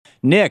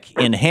Nick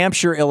in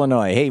Hampshire,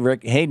 Illinois. Hey,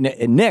 Rick. Hey,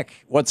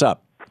 Nick, what's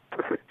up?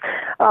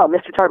 Oh,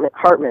 Mr.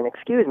 Hartman,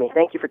 excuse me.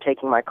 Thank you for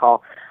taking my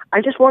call.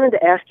 I just wanted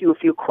to ask you a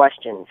few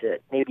questions that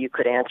maybe you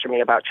could answer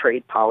me about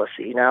trade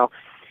policy. Now,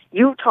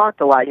 you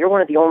talked a lot. You're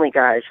one of the only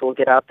guys who will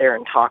get out there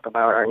and talk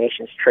about our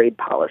nation's trade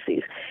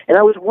policies. And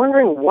I was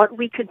wondering what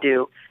we could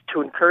do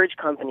to encourage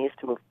companies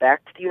to move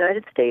back to the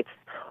United States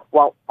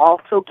while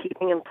also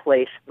keeping in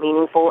place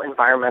meaningful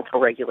environmental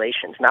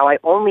regulations. Now, I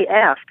only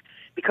ask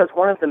because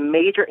one of the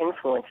major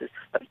influences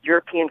of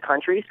European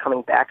countries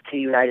coming back to the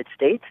United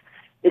States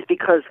is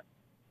because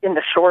in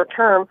the short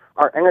term,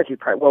 our energy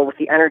price, well, with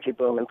the energy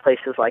boom in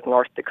places like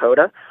North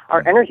Dakota,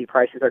 our energy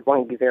prices are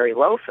going to be very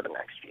low for the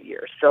next few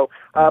years. So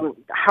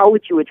how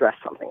would you address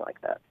something like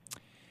that?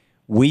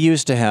 We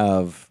used to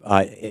have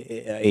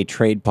a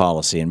trade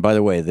policy, and by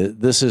the way,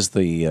 this is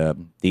the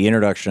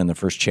introduction in the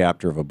first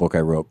chapter of a book I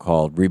wrote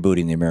called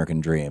 "Rebooting the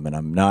American Dream." And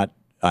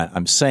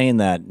I'm saying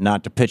that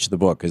not to pitch the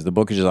book, because the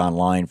book is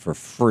online for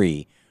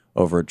free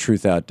over at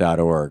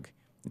truthout.org.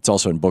 It's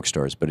also in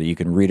bookstores, but you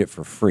can read it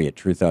for free at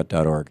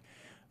truthout.org.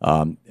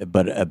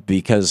 But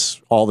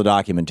because all the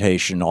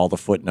documentation, all the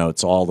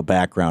footnotes, all the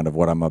background of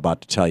what I'm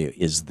about to tell you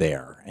is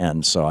there,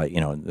 and so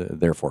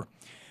therefore.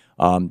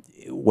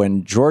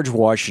 When George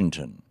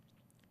Washington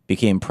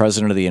became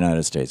president of the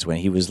United States, when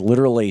he was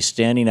literally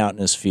standing out in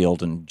his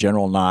field and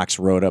General Knox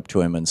rode up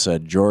to him and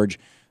said, "George,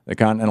 the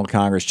Continental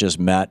Congress just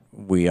met.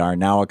 We are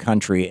now a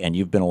country, and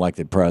you've been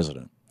elected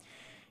president."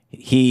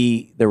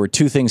 There were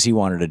two things he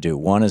wanted to do.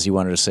 One is he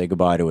wanted to say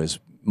goodbye to his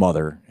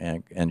mother,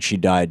 and she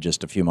died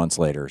just a few months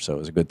later, so it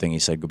was a good thing he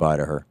said goodbye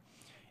to her.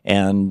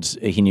 And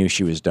he knew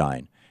she was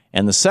dying.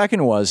 And the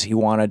second was he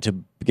wanted to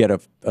get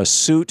a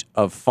suit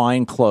of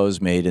fine clothes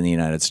made in the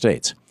United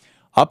States.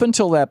 Up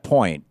until that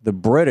point, the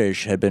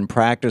British had been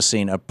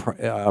practicing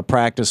a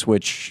practice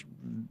which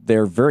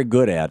they're very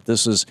good at.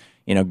 This is,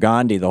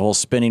 Gandhi, the whole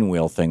spinning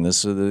wheel thing.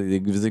 This is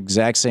the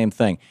exact same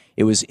thing.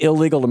 It was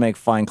illegal to make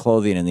fine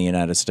clothing in the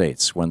United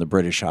States when the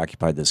British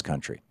occupied this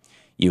country.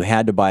 You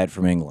had to buy it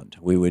from England.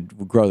 We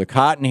would grow the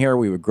cotton here.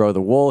 We would grow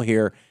the wool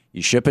here.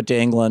 You ship it to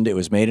England. It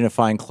was made into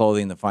fine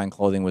clothing. The fine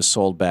clothing was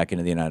sold back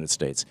into the United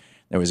States.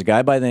 There was a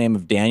guy by the name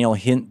of Daniel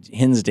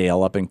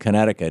Hinsdale up in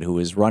Connecticut who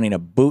was running a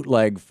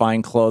bootleg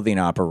fine clothing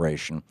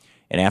operation.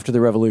 And after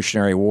the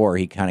Revolutionary War,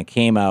 he kind of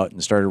came out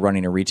and started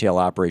running a retail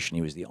operation.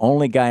 He was the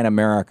only guy in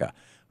America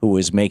who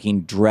was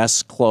making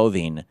dress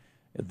clothing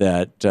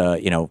that,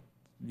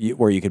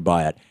 where you could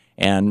buy it.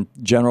 And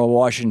General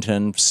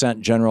Washington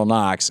sent General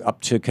Knox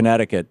up to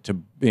Connecticut to,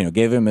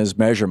 gave him his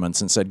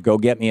measurements and said, "Go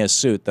get me a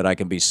suit that I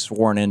can be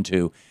sworn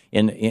into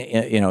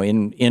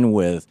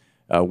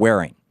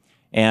wearing."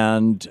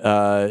 And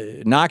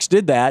Knox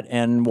did that,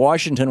 and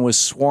Washington was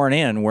sworn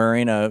in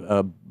wearing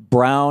a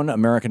brown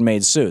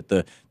American-made suit.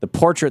 The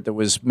portrait that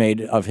was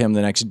made of him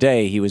the next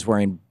day, he was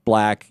wearing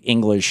black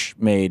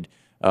English-made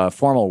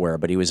formal wear,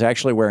 but he was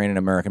actually wearing an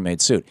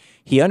American-made suit.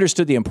 He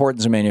understood the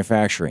importance of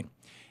manufacturing.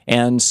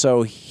 And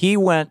so he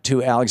went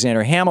to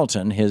Alexander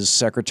Hamilton, his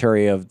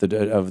Secretary of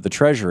the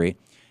Treasury,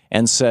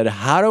 and said,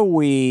 "How do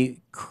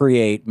we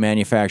create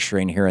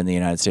manufacturing here in the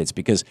United States?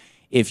 Because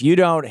if you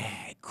don't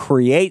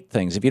create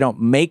things, if you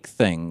don't make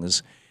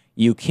things,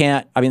 you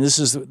can't." I mean, this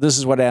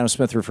is what Adam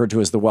Smith referred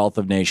to as the wealth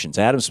of nations.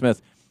 Adam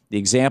Smith, the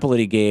example that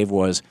he gave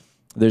was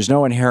there's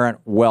no inherent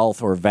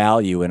wealth or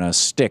value in a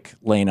stick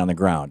laying on the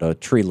ground, a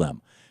tree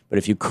limb. But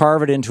if you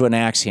carve it into an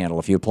axe handle,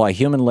 if you apply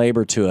human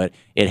labor to it,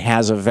 it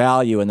has a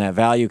value, and that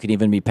value can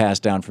even be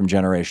passed down from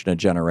generation to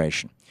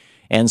generation.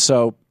 And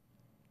so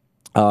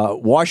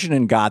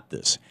Washington got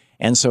this.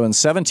 And so in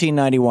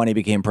 1791, he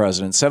became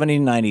president.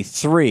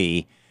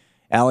 1793,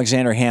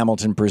 Alexander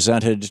Hamilton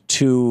presented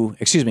to,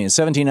 in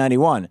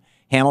 1791,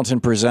 Hamilton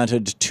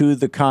presented to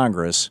the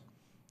Congress.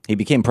 He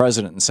became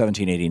president in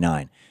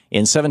 1789.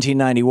 In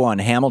 1791,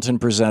 Hamilton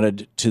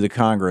presented to the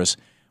Congress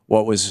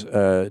what was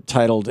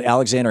titled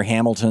Alexander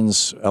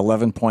Hamilton's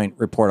 11-point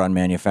report on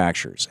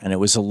manufactures. And it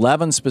was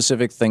 11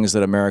 specific things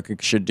that America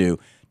should do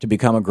to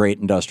become a great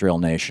industrial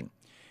nation.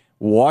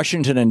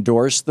 Washington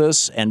endorsed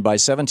this, and by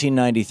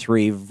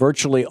 1793,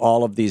 virtually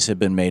all of these had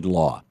been made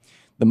law.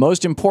 The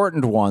most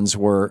important ones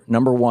were,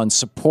 number one,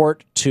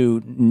 support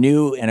to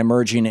new and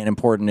emerging and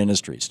important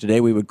industries.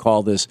 Today, we would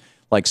call this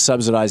like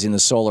subsidizing the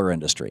solar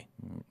industry,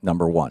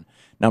 number one.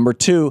 Number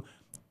two,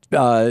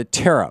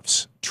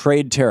 tariffs,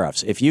 trade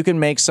tariffs. If you can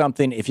make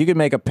something, if you can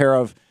make a pair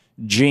of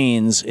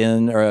jeans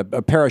or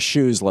a pair of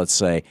shoes, let's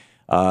say,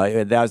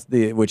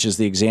 which is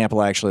the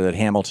example actually that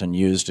Hamilton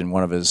used in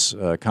one of his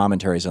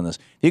commentaries on this.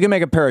 If you can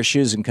make a pair of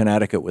shoes in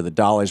Connecticut with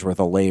 $1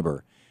 worth of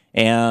labor,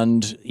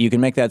 and you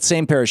can make that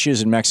same pair of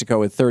shoes in Mexico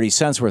with 30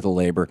 cents worth of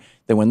labor,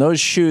 then when those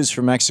shoes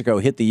from Mexico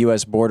hit the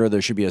U.S. border, there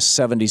should be a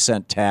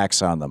 70-cent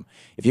tax on them.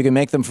 If you can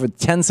make them for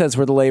 10 cents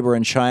worth of labor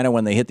in China,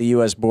 when they hit the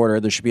U.S. border,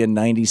 there should be a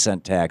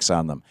 90-cent tax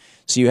on them.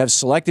 So you have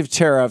selective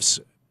tariffs,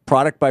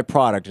 product by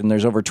product, and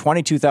there's over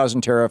 22,000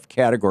 tariff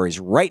categories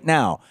right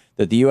now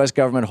that the U.S.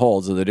 government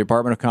holds, or the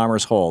Department of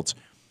Commerce holds,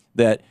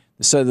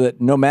 so that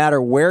no matter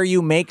where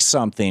you make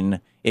something,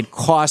 it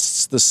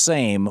costs the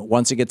same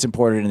once it gets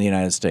imported in the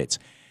United States.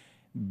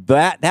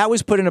 That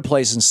was put into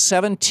place in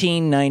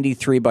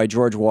 1793 by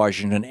George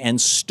Washington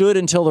and stood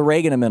until the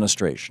Reagan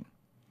administration.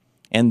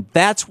 And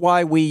that's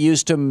why we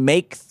used to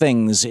make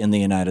things in the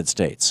United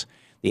States.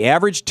 The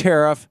average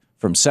tariff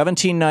from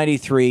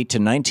 1793 to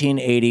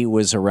 1980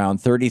 was around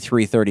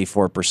 33,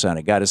 34%.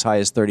 It got as high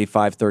as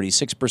 35,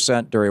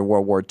 36% during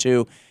World War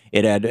II.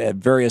 It had at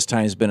various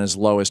times been as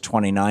low as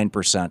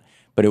 29%,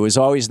 but it was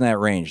always in that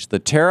range. The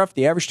tariff,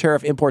 the average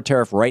tariff, import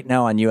tariff right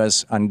now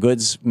on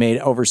goods made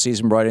overseas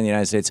and brought in the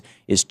United States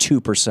is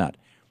 2%.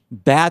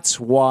 That's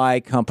why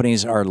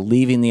companies are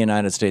leaving the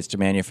United States to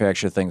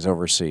manufacture things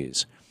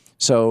overseas.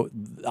 So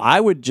I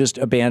would just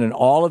abandon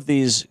all of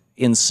these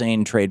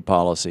insane trade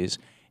policies,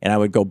 and I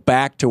would go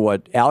back to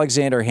what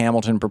Alexander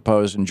Hamilton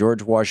proposed and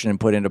George Washington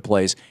put into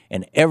place,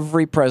 and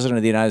every president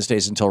of the United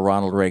States until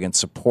Ronald Reagan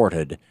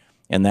supported,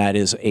 and that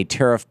is a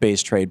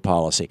tariff-based trade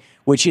policy,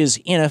 which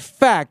is, in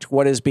effect,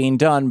 what is being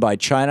done by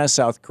China,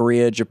 South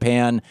Korea,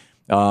 Japan,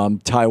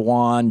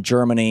 Taiwan,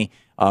 Germany,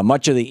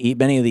 many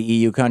of the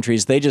EU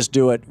countries. They just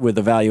do it with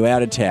the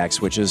value-added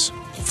tax, which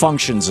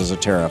functions as a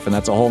tariff, and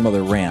that's a whole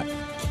other rant.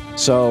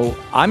 So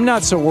I'm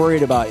not so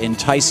worried about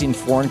enticing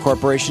foreign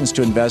corporations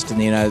to invest in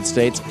the United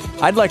States.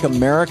 I'd like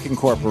American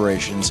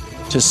corporations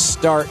to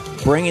start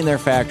bringing their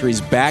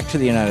factories back to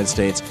the United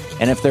States.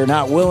 And if they're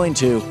not willing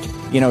to,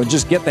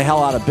 just get the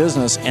hell out of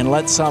business and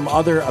let some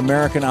other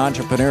American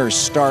entrepreneurs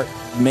start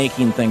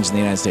making things in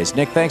the United States.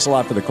 Nick, thanks a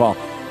lot for the call.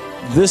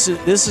 This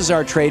is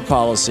our trade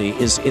policy.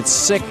 It's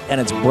sick and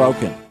it's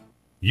broken.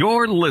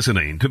 You're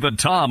listening to the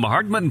Thom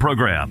Hartmann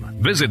Program.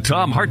 Visit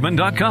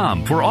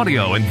ThomHartmann.com for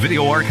audio and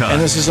video archives. And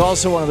this is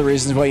also one of the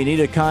reasons why you need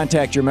to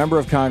contact your member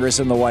of Congress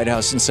in the White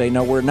House and say,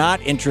 no, we're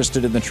not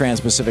interested in the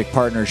Trans-Pacific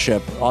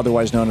Partnership,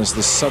 otherwise known as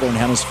the Southern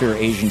Hemisphere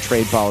Asian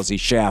Trade Policy,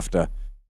 SHAFTA.